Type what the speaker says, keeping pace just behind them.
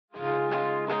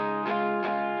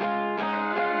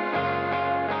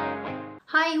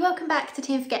Hi, welcome back to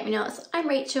Team Forget-Me-Nots. I'm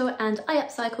Rachel and I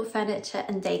upcycle furniture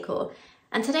and decor.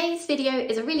 And today's video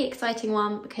is a really exciting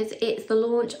one because it's the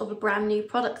launch of a brand new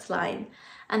product line.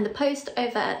 And the post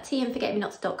over at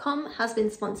tmforgetmenots.com has been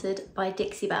sponsored by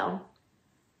Dixie Belle.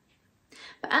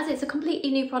 But as it's a completely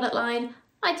new product line,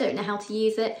 I don't know how to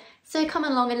use it, so come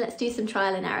along and let's do some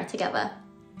trial and error together.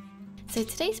 So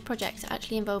today's project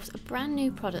actually involves a brand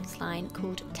new product line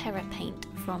called Terra Paint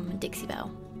from Dixie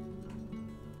Belle.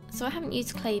 So I haven't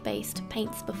used clay-based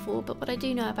paints before, but what I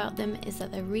do know about them is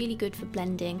that they're really good for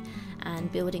blending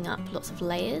and building up lots of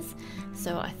layers.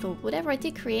 So I thought whatever I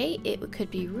did create, it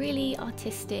could be really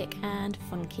artistic and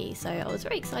funky. So I was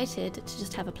very excited to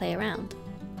just have a play around.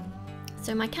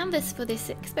 So my canvas for this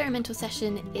experimental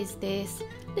session is this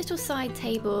little side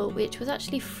table, which was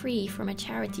actually free from a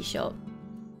charity shop.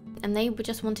 And they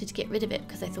just wanted to get rid of it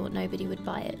because they thought nobody would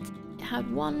buy it. It had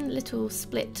one little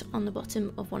split on the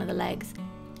bottom of one of the legs.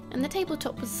 And the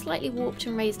tabletop was slightly warped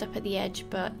and raised up at the edge,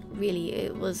 but really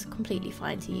it was completely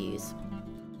fine to use.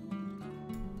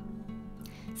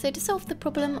 So to solve the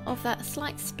problem of that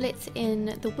slight split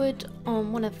in the wood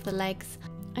on one of the legs,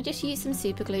 I just used some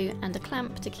super glue and a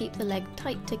clamp to keep the leg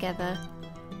tight together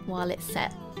while it's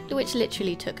set, which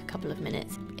literally took a couple of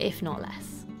minutes, if not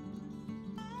less.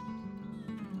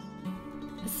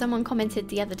 Someone commented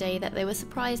the other day that they were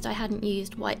surprised I hadn't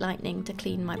used white lightning to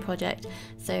clean my project,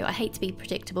 so I hate to be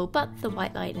predictable, but the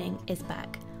white lightning is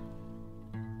back.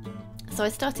 So I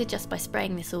started just by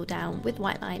spraying this all down with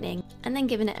white lightning and then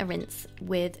giving it a rinse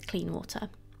with clean water.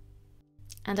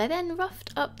 And I then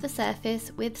roughed up the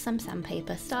surface with some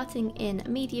sandpaper, starting in a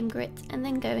medium grit and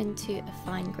then going to a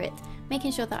fine grit,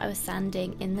 making sure that I was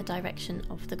sanding in the direction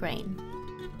of the grain.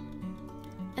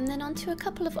 And then onto a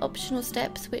couple of optional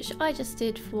steps which I just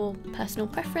did for personal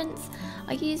preference.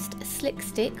 I used a slick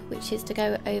stick, which is to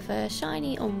go over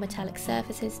shiny or metallic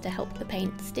surfaces to help the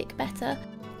paint stick better,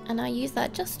 and I used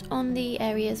that just on the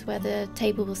areas where the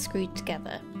table was screwed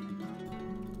together.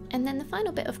 And then the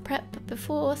final bit of prep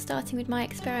before starting with my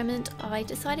experiment, I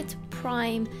decided to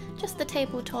prime just the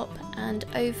tabletop and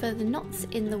over the knots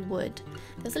in the wood.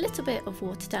 There's a little bit of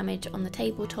water damage on the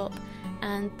tabletop,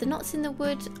 and the knots in the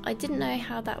wood, I didn't know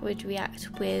how that would react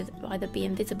with either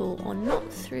being visible or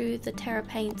not through the Terra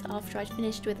Paint after I'd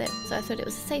finished with it, so I thought it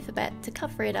was a safer bet to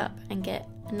cover it up and get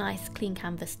a nice clean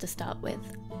canvas to start with.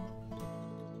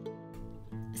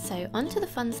 So onto the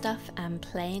fun stuff and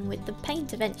playing with the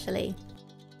paint eventually.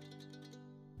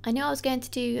 I knew I was going to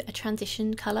do a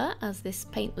transition colour as this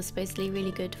paint was supposedly really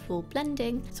good for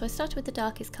blending, so I started with the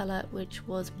darkest colour, which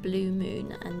was Blue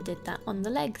Moon, and did that on the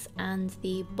legs and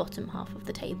the bottom half of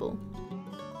the table.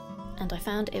 And I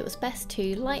found it was best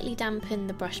to lightly dampen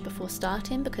the brush before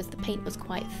starting because the paint was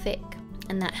quite thick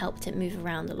and that helped it move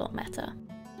around a lot better.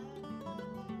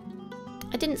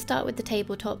 I didn't start with the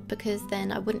tabletop because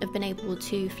then I wouldn't have been able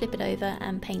to flip it over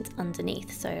and paint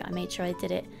underneath, so I made sure I did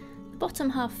it the bottom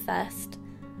half first.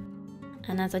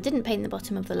 And as I didn't paint the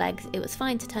bottom of the legs, it was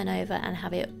fine to turn over and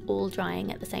have it all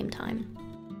drying at the same time.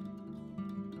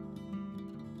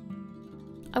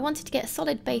 I wanted to get a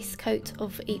solid base coat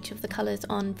of each of the colours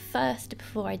on first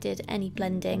before I did any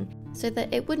blending, so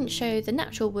that it wouldn't show the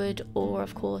natural wood or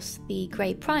of course the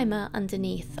grey primer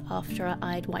underneath after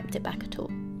I'd wiped it back at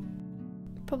all.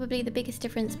 Probably the biggest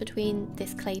difference between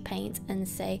this clay paint and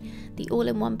say the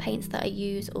all-in-one paints that I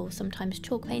use, or sometimes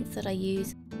chalk paints that I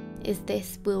use, is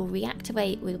this will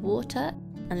reactivate with water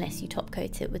unless you top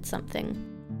coat it with something,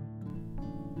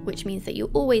 which means that you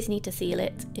always need to seal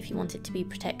it if you want it to be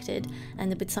protected,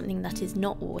 and with something that is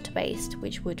not water based,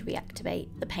 which would reactivate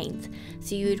the paint,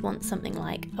 so you would want something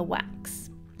like a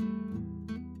wax.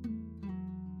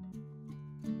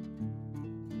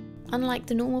 Unlike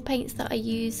the normal paints that I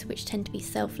use, which tend to be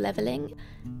self-leveling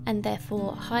and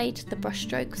therefore hide the brush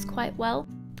strokes quite well,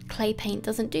 clay paint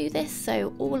doesn't do this,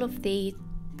 so all of the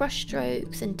brush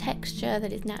strokes and texture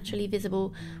that is naturally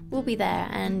visible will be there,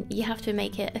 and you have to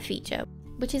make it a feature,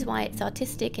 which is why it's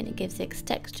artistic and it gives it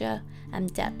texture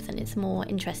and depth, and it's more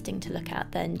interesting to look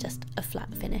at than just a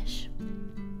flat finish.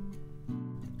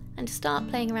 And to start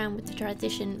playing around with the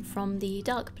transition from the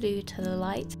dark blue to the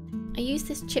light, I use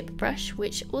this chip brush,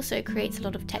 which also creates a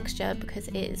lot of texture because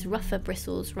it is rougher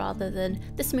bristles rather than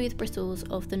the smooth bristles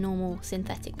of the normal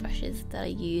synthetic brushes that I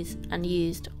use and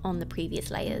used on the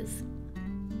previous layers.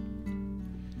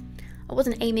 I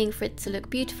wasn't aiming for it to look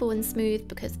beautiful and smooth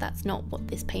because that's not what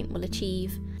this paint will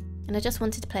achieve, and I just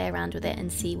wanted to play around with it and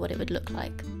see what it would look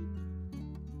like.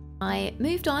 I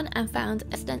moved on and found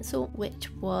a stencil,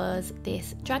 which was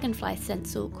this dragonfly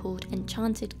stencil called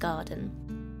Enchanted Garden.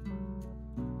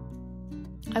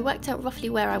 I worked out roughly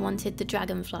where I wanted the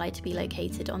dragonfly to be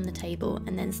located on the table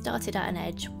and then started at an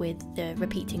edge with the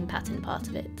repeating pattern part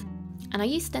of it. And I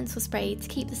used stencil spray to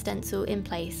keep the stencil in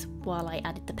place while I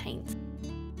added the paint.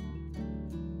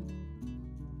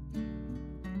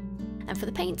 And for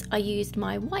the paint, I used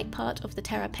my white part of the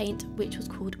Terra Paint, which was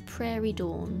called Prairie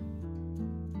Dawn.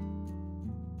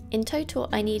 In total,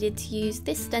 I needed to use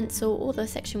this stencil or the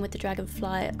section with the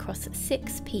dragonfly across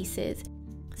 6 pieces.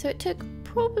 So it took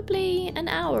probably an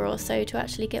hour or so to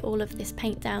actually get all of this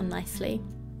paint down nicely.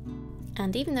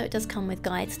 And even though it does come with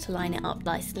guides to line it up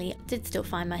nicely, I did still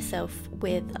find myself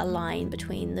with a line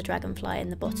between the dragonfly and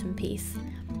the bottom piece.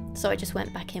 So I just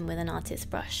went back in with an artist's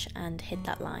brush and hid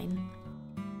that line.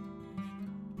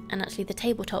 And actually the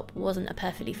tabletop wasn't a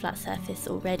perfectly flat surface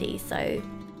already, so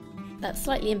that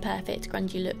slightly imperfect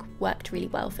grungy look worked really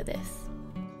well for this.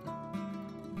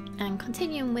 And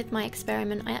continuing with my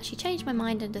experiment, I actually changed my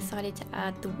mind and decided to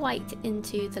add the white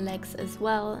into the legs as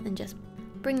well and just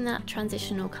bring that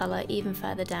transitional colour even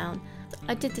further down.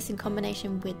 I did this in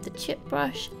combination with the chip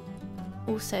brush,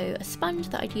 also a sponge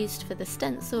that I'd used for the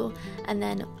stencil, and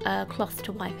then a cloth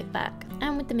to wipe it back.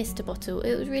 And with the mister bottle,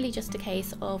 it was really just a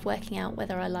case of working out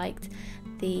whether I liked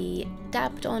the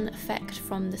dabbed on effect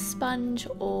from the sponge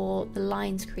or the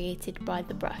lines created by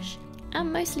the brush.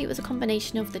 And mostly it was a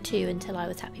combination of the two until I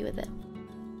was happy with it.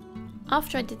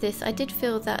 After I did this, I did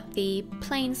feel that the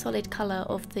plain solid colour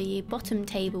of the bottom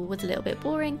table was a little bit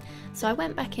boring, so I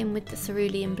went back in with the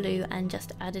cerulean blue and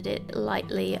just added it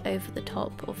lightly over the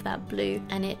top of that blue,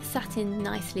 and it sat in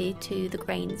nicely to the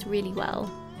grains really well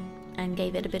and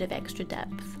gave it a bit of extra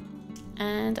depth.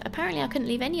 And apparently I couldn't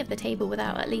leave any of the table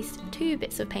without at least 2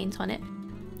 bits of paint on it,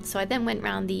 so I then went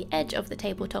round the edge of the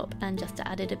tabletop and just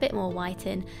added a bit more white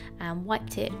in and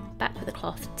wiped it back with a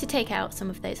cloth to take out some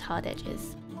of those hard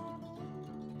edges.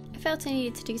 I felt I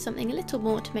needed to do something a little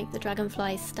more to make the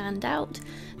dragonflies stand out,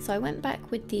 so I went back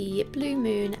with the blue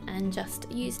moon and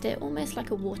just used it almost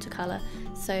like a watercolour.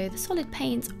 So the solid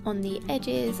paint on the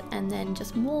edges and then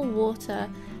just more water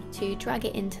to drag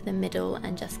it into the middle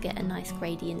and just get a nice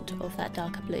gradient of that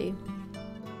darker blue.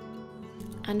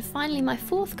 And finally my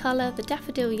 4th colour, the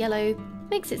daffodil yellow,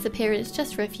 makes its appearance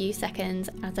just for a few seconds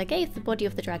as I gave the body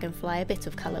of the dragonfly a bit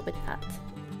of colour with that.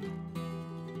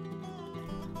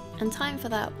 And time for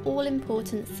that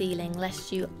all-important sealing,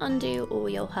 lest you undo all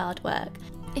your hard work.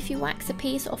 If you wax a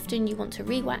piece, often you want to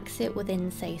re-wax it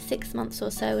within say 6 months or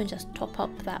so and just top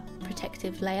up that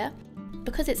protective layer.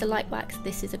 Because it's a light wax,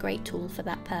 this is a great tool for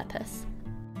that purpose.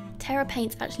 Terra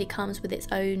Paint actually comes with its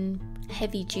own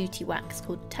heavy-duty wax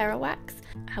called Terra Wax.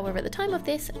 However, at the time of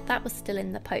this, that was still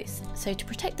in the post. So to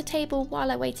protect the table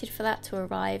while I waited for that to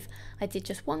arrive, I did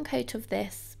just 1 coat of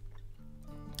this,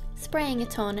 spraying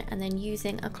it on and then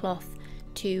using a cloth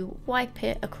to wipe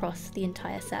it across the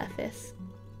entire surface.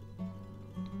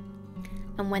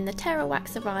 And when the Terra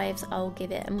Wax arrives, I'll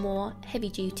give it a more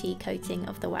heavy-duty coating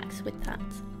of the wax with that.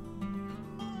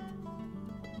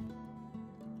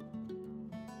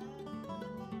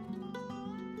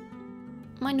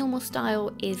 My normal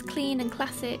style is clean and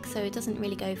classic, so it doesn't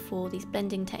really go for these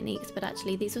blending techniques, but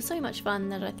actually these were so much fun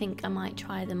that I think I might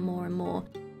try them more and more.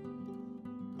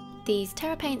 These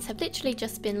Terra Paints have literally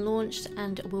just been launched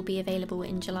and will be available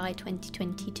in July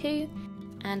 2022,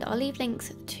 and I'll leave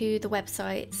links to the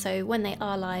website so when they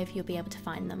are live you'll be able to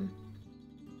find them.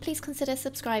 Please consider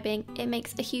subscribing, it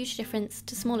makes a huge difference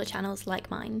to smaller channels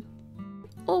like mine.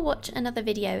 Or watch another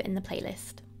video in the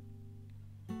playlist.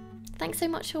 Thanks so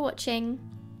much for watching.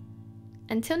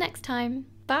 Until next time,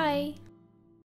 bye!